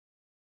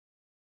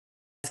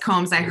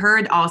Combs, I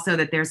heard also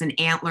that there was an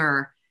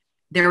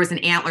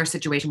antler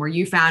situation where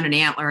you found an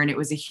antler and it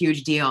was a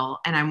huge deal.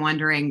 And I'm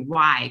wondering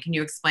why. Can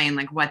you explain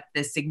like what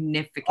the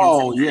significance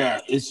Oh of yeah,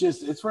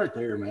 it's right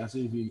there, man.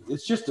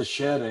 It's just a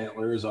shed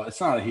antler. It's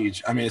not a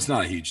huge. I mean, it's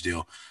not a huge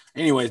deal.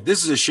 Anyways,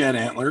 this is a shed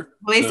antler.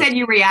 Well, they said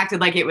you reacted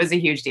like it was a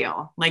huge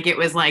deal. Like it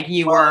was like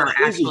you Well, were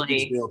it is a huge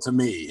actually deal to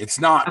me. It's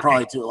not okay.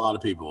 probably to a lot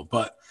of people,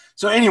 but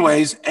so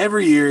anyways,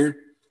 every year,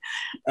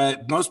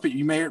 most people,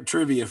 you may have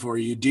trivia for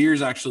you.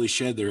 Deers actually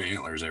shed their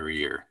antlers every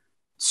year.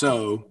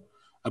 So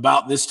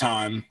about this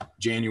time,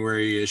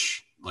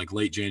 January-ish, like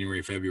late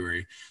January,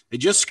 February, they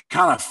just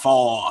kind of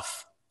fall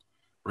off,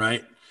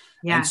 right?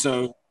 Yeah. And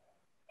so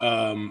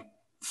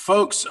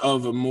folks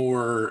of a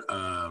more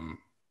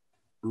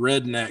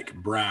redneck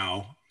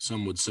brow,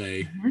 some would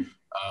say,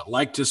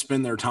 like to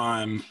spend their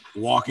time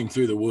walking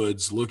through the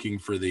woods looking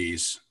for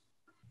these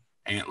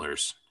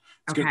antlers.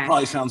 It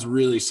probably sounds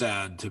really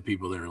sad to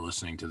people that are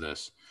listening to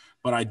this,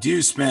 but I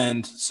do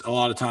spend a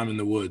lot of time in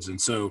the woods.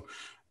 And so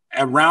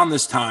around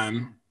this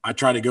time, I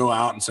try to go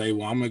out and say,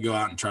 well, I'm going to go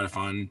out and try to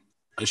find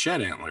a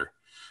shed antler.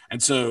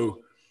 And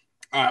so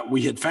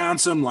we had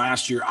found some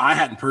last year. I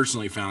hadn't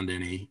personally found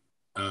any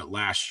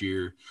last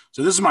year.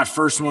 So this is my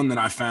first one that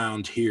I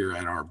found here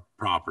at our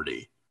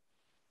property.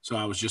 So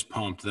I was just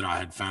pumped that I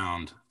had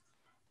found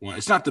one.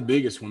 It's not the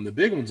biggest one. The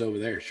big one's over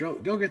there.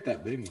 Go get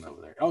that big one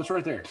over there. Oh, it's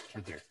right there. It's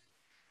right there.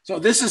 So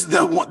this is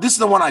the one. This is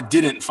the one I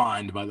didn't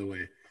find, by the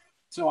way.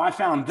 So I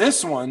found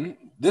this one.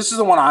 This is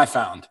the one I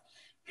found.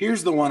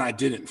 Here's the one I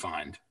didn't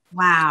find.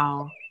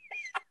 Wow.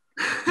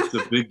 It's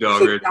a big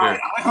dog right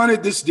there. I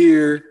hunted this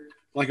deer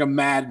like a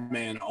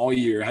madman all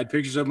year. I had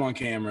pictures of him on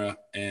camera.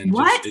 And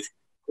what? It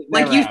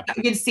like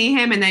you'd see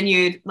him and then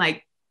you'd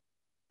like,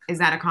 is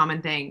that a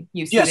common thing?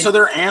 So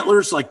their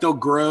antlers, like they'll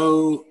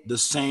grow the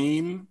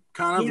same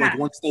kind of like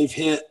once they've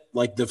hit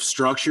like the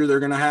structure they're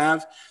going to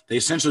have, they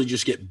essentially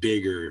just get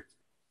bigger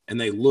and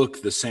they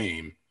look the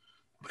same.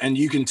 And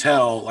you can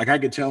tell, like I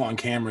could tell on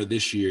camera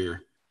this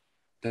year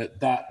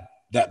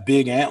that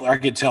big antler, I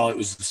could tell it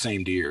was the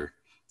same deer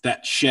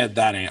that shed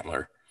that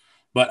antler,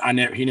 but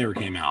he never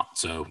came out.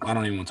 So I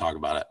don't even want to talk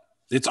about it.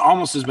 It's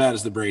almost as bad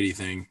as the Brady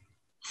thing.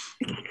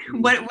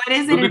 What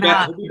is it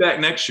about? He'll be back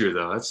next year,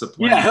 though. That's the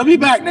plan. Yeah, he'll be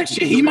back next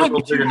year. He might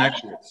be bigger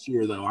next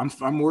year, though.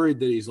 I'm worried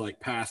that he's like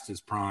past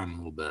his prime a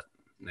little bit.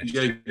 You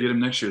gotta get him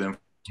next year, then.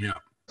 Yeah.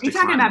 Are you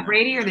talking about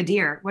Brady or the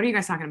deer? What are you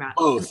guys talking about?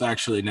 Both,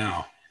 actually,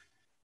 now.